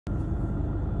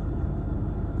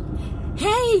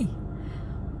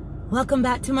Welcome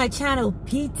back to my channel,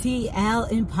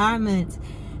 PTL Empowerment.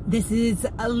 This is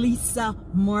Elisa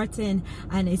Morton,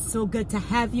 and it's so good to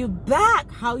have you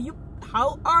back. How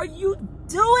are you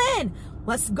doing?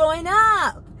 What's going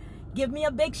up? Give me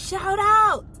a big shout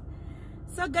out.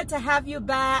 So good to have you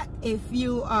back. If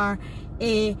you are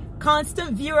a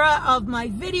constant viewer of my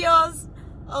videos,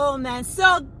 oh man,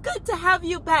 so good to have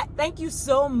you back. Thank you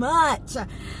so much.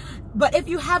 But if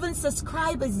you haven't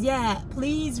subscribed as yet,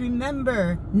 please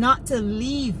remember not to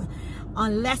leave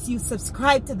unless you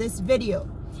subscribe to this video.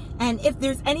 And if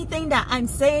there's anything that I'm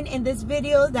saying in this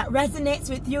video that resonates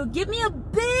with you, give me a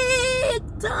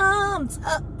big thumbs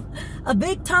up. A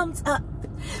big thumbs up.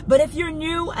 But if you're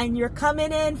new and you're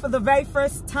coming in for the very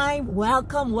first time,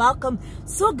 welcome, welcome.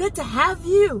 So good to have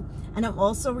you. And I'm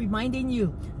also reminding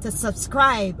you to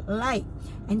subscribe, like,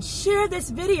 and share this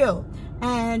video.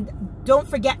 And don't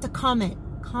forget to comment.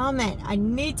 I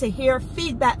need to hear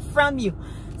feedback from you.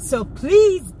 So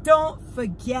please don't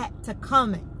forget to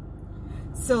comment.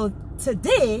 So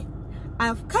today,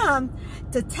 I've come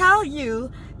to tell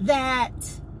you that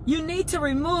you need to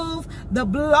remove the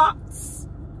blocks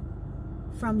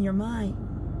from your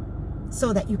mind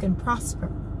so that you can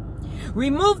prosper.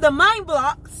 Remove the mind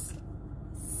blocks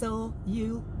so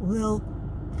you will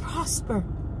prosper.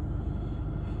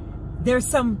 There's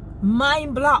some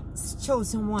mind blocks,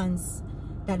 chosen ones,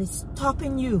 that is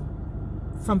stopping you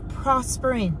from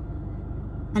prospering.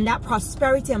 And that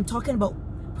prosperity, I'm talking about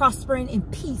prospering in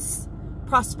peace,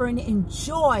 prospering in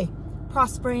joy,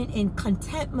 prospering in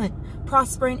contentment,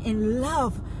 prospering in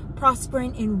love,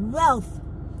 prospering in wealth.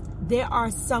 There are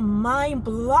some mind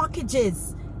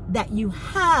blockages that you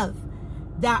have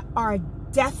that are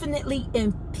definitely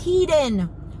impeding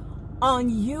on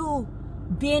you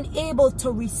being able to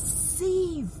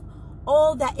receive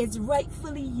all that is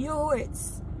rightfully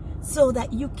yours so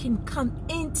that you can come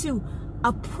into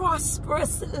a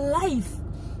prosperous life.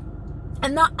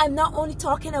 I'm not only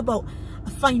talking about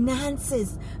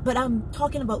finances, but I'm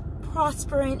talking about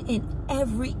prospering in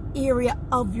every area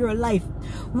of your life,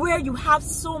 where you have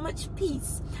so much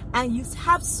peace and you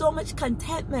have so much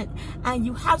contentment and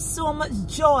you have so much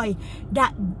joy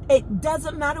that it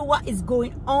doesn't matter what is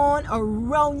going on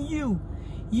around you.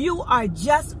 You are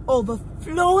just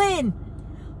overflowing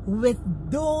with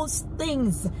those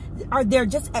things. They're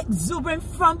just exuberant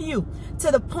from you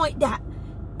to the point that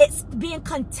it's being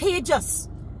contagious.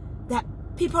 That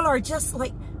people are just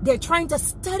like, they're trying to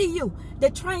study you. They're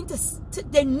trying to,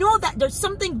 they know that there's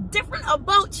something different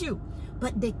about you,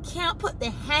 but they can't put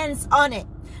their hands on it.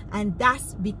 And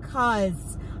that's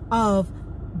because of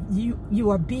you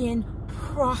are being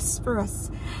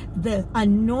prosperous. The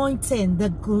anointing, the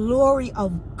glory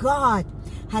of God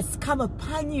has come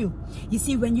upon you. You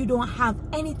see, when you don't have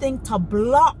anything to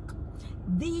block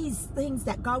these things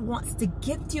that God wants to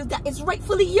give to you that is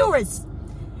rightfully yours,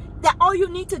 that all you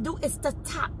need to do is to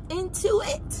tap into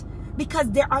it,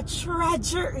 because there are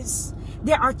treasures.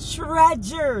 There are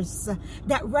treasures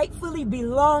that rightfully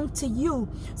belong to you.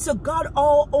 So God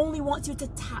only wants you to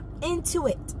tap into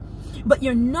it. But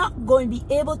you're not going to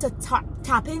be able to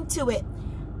tap into it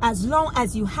as long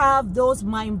as you have those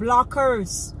mind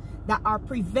blockers that are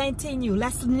preventing you.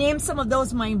 Let's name some of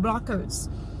those mind blockers.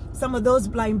 Some of those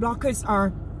mind blockers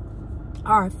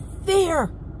are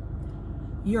fear.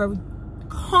 You're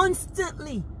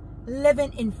constantly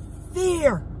living in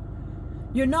fear.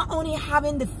 You're not only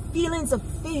having the feelings of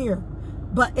fear,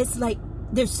 but it's like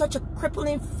there's such a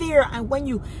crippling fear. And when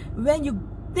you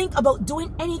think about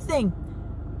doing anything,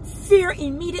 fear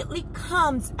immediately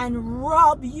comes and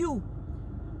robs you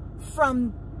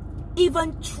from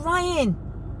even trying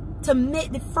to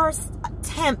make the first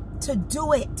attempt to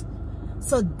do it.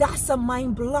 So that's a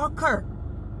mind blocker.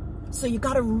 So you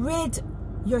got to rid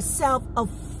yourself of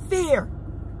fear.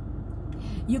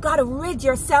 You got to rid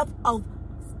yourself of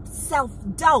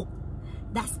self-doubt.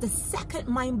 That's the second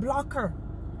mind blocker.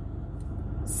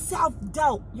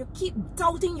 Self-doubt. You keep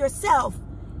doubting yourself.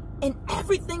 In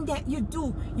everything that you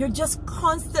do, you're just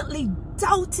constantly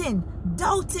doubting,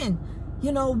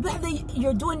 you know, whether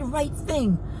you're doing the right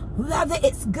thing, whether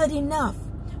it's good enough,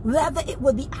 whether it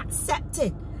will be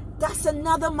accepted. That's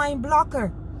another mind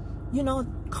blocker, you know,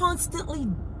 constantly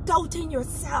doubting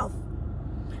yourself.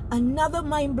 Another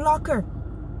mind blocker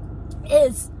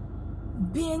is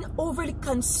being overly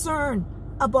concerned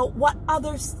about what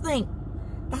others think.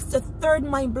 That's the third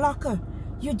mind blocker.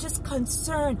 You're just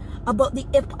concerned about the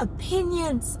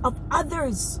opinions of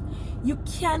others. You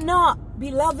cannot,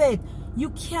 beloved, you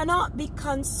cannot be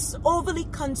overly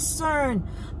concerned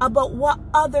about what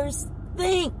others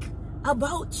think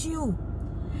about you.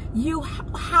 You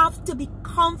have to be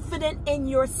confident in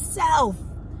yourself.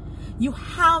 You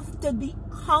have to be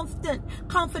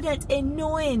confident in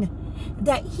knowing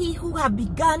that he who have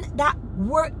begun that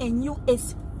work in you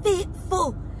is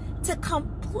faithful to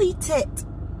complete it.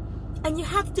 And you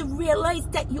have to realize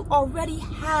that you already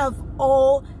have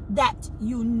all that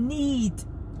you need.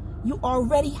 You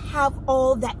already have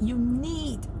all that you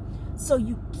need. So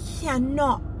you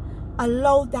cannot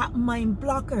allow that mind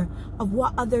blocker of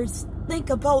what others think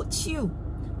about you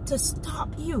to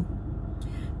stop you.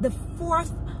 The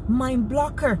fourth mind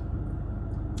blocker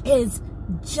is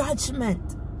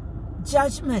judgment.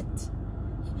 Judgment.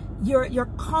 You're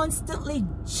constantly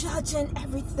judging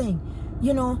everything.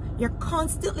 You know, you're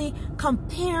constantly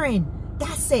comparing.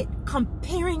 That's it.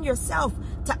 Comparing yourself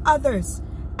to others.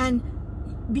 And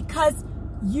because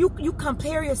you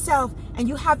compare yourself and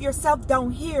you have yourself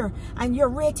down here and you're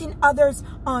rating others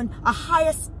on a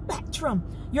higher spectrum,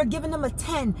 you're giving them a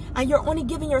 10 and you're only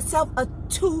giving yourself a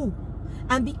 2.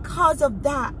 And because of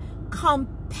that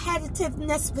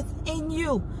competitiveness within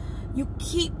you, you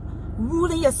keep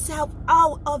ruling yourself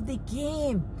out of the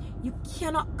game. You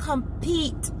cannot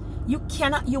compete.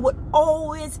 You would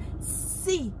always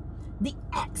see the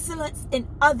excellence in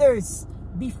others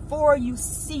before you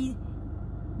see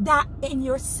that in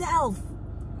yourself.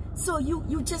 So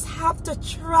you just have to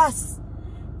trust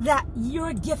that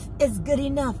your gift is good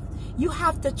enough. You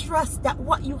have to trust that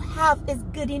what you have is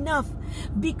good enough,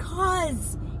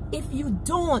 because if you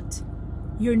don't,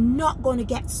 you're not going to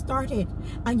get started,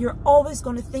 and you're always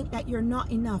going to think that you're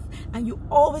not enough, and you're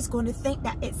always going to think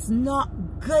that it's not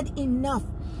good enough.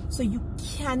 So you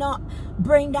cannot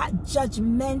bring that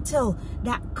judgmental,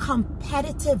 that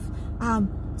competitive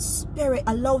spirit,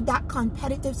 allow that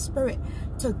competitive spirit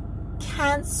to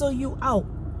cancel you out.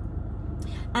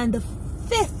 And the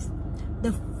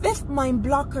fifth mind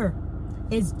blocker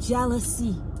is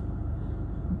jealousy.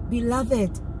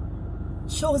 Beloved,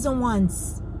 chosen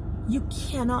ones, you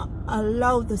cannot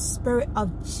allow the spirit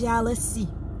of jealousy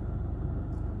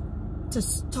to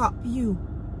stop you,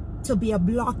 to be a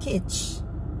blockage.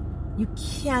 You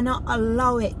cannot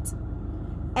allow it.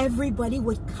 Everybody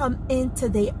would come into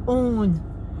their own.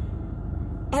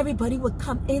 Everybody would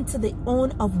come into the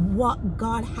own of what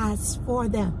God has for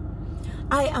them.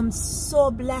 I am so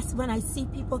blessed when I see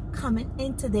people coming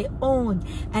into their own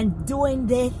and doing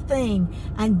their thing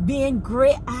and being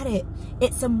great at it.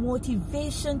 It's a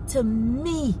motivation to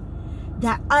me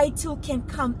that I too can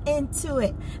come into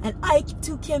it and I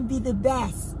too can be the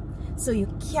best. So you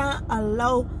can't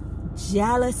allow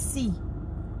jealousy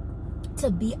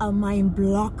to be a mind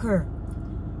blocker.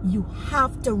 You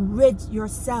have to rid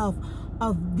yourself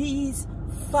of these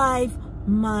 5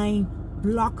 mind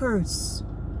blockers,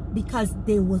 because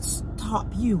they will stop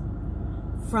you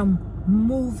from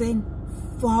moving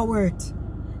forward.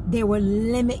 They will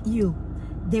limit you.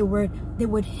 They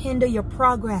would hinder your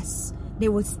progress. They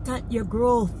would stunt your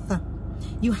growth.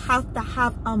 You have to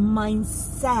have a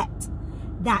mindset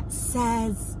that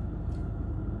says,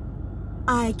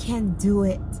 I can do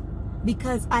it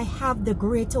because I have the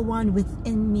greater one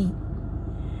within me.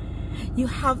 You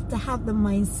have to have the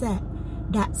mindset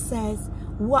that says,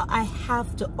 what I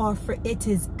have to offer, it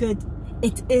is good.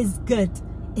 It is good.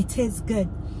 It is good.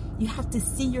 You have to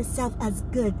see yourself as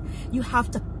good. You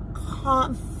have to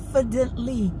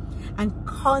confidently and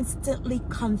constantly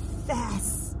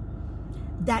confess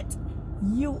that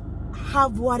you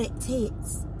have what it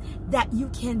takes, that you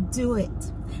can do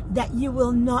it, that you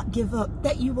will not give up,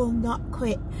 that you will not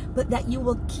quit, but that you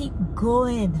will keep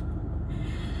going.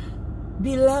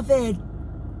 Beloved,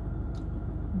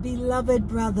 beloved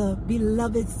brother,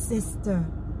 beloved sister,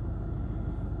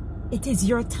 it is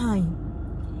your time.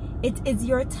 It is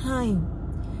your time.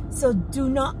 So do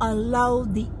not allow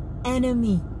the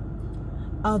enemy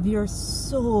of your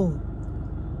soul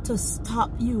to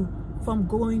stop you from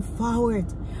going forward.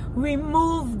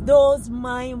 Remove those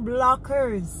mind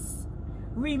blockers.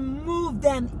 Remove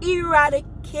them.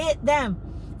 Eradicate them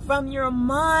from your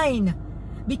mind.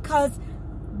 Because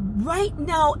right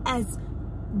now, as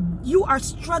you are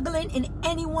struggling in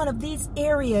any one of these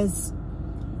areas,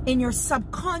 in your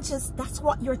subconscious, that's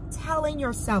what you're telling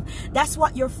yourself. That's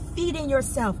what you're feeding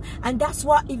yourself. And that's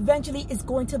what eventually is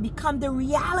going to become the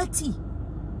reality.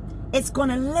 It's going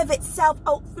to live itself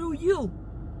out through you.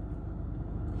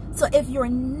 So if you're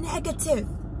negative,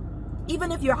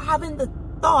 even if you're having the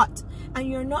thought and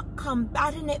you're not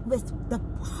combating it with the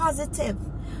positive,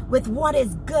 with what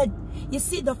is good, you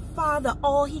see, the Father,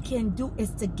 all he can do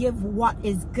is to give what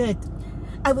is good.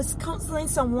 I was counseling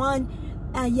someone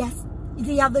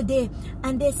the other day,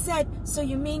 and they said, so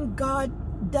you mean God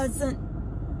doesn't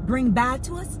bring bad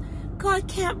to us? God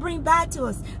can't bring bad to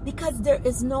us because there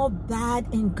is no bad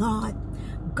in God.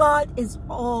 God is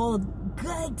all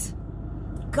good.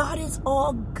 God is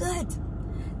all good.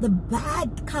 The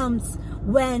bad comes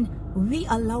when we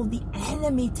allow the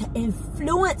enemy to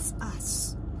influence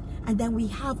us. And then we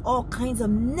have all kinds of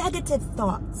negative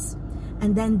thoughts.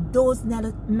 And then those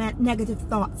negative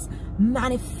thoughts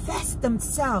manifest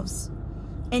themselves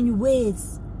in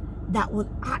ways that will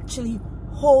actually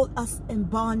hold us in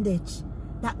bondage,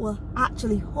 that will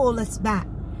actually hold us back.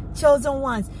 Chosen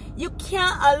ones, you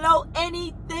can't allow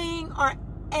anything or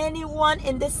anyone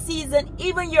in this season,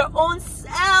 even your own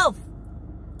self,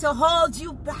 to hold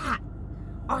you back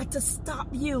or to stop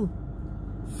you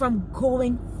from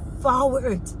going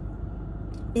forward.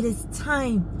 It is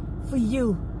time for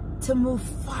you to move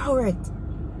forward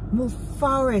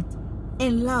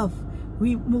in love.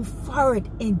 We move forward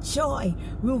in joy.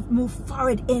 We move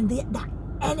forward in that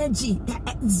energy, that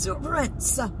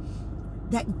exuberance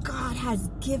that God has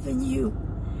given you.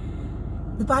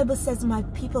 The Bible says, my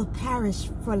people perish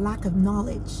for lack of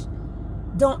knowledge.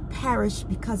 Don't perish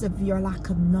because of your lack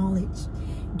of knowledge.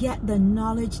 Get the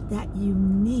knowledge that you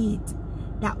need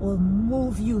that will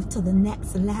move you to the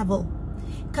next level.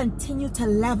 Continue to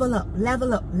level up,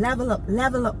 level up, level up,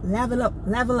 level up, level up,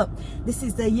 level up. This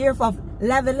is the year of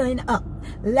leveling up,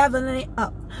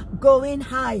 going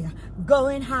higher,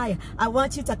 going higher. I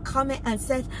want you to comment and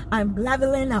say, I'm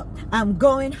leveling up, I'm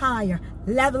going higher,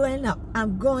 leveling up,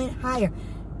 I'm going higher.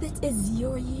 This is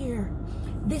your year.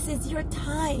 This is your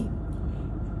time.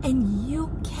 And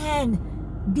you can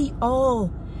be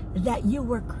all that you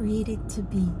were created to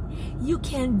be. You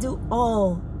can do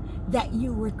all that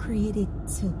you were created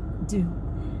to do.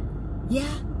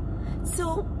 Yeah?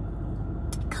 So,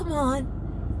 come on.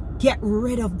 Get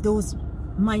rid of those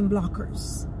mind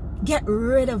blockers. Get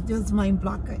rid of those mind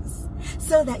blockers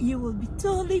so that you will be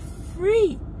totally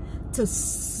free to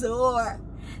soar,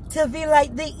 to be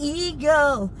like the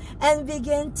eagle and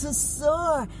begin to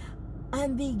soar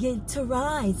and begin to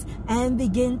rise and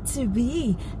begin to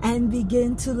be and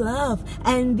begin to love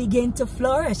and begin to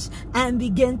flourish and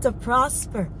begin to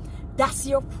prosper. That's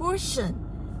your portion.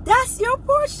 That's your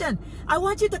portion. I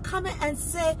want you to comment and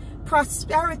say,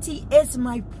 prosperity is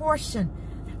my portion.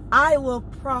 I will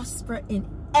prosper in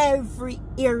every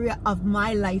area of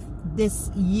my life this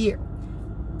year.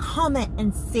 Comment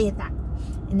and say that.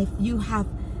 And if you have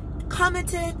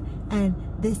commented and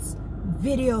this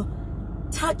video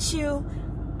touched you,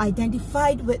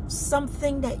 identified with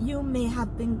something that you may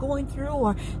have been going through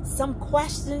or some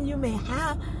question you may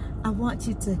have, I want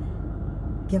you to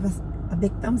give us a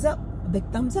big thumbs up, a big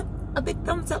thumbs up, a big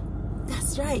thumbs up.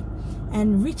 That's right.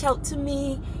 And reach out to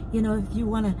me, you know, if you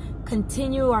want to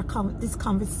continue this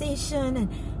conversation and,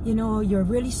 you know, you're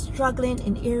really struggling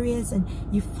in areas and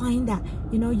you find that,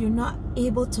 you know, you're not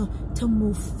able to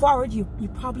move forward. You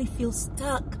probably feel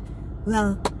stuck.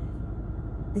 Well,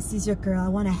 this is your girl. I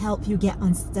want to help you get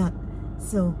unstuck.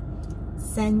 So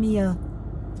send me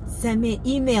an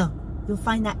email. You'll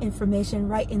find that information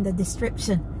right in the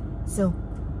description. So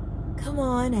come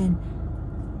on and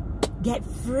get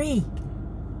free.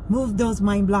 Move those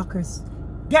mind blockers.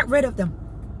 Get rid of them.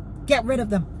 Get rid of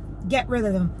them. Get rid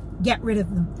of them. Get rid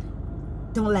of them.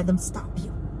 Don't let them stop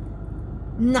you.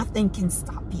 Nothing can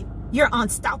stop you. You're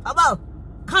unstoppable.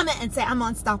 Comment and say, I'm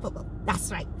unstoppable.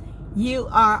 That's right. You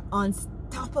are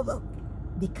unstoppable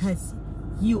because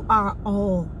you are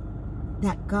all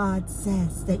that God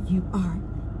says that you are.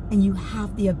 And you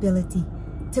have the ability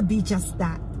to be just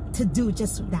that, to do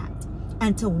just that,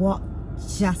 and to walk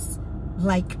just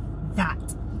like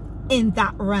that. In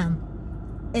that realm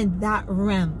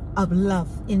of love,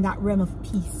 in that realm of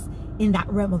peace, in that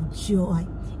realm of joy,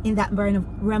 in that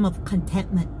realm of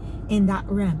contentment, in that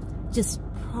realm, just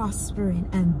prospering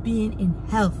and being in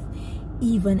health,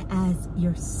 even as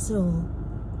your soul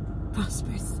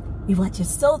prospers. We want your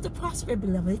soul to prosper,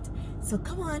 beloved. So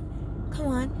come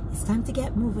on, it's time to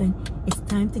get moving. It's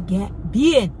time to get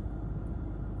being.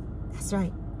 That's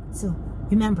right. So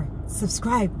remember,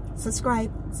 subscribe,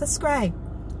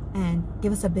 and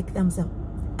give us a big thumbs up.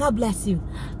 God bless you.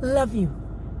 Love you.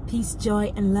 Peace,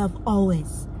 joy, and love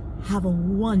always. Have a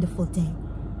wonderful day.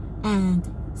 And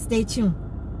stay tuned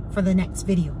for the next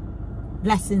video.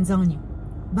 Blessings on you.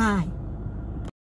 Bye.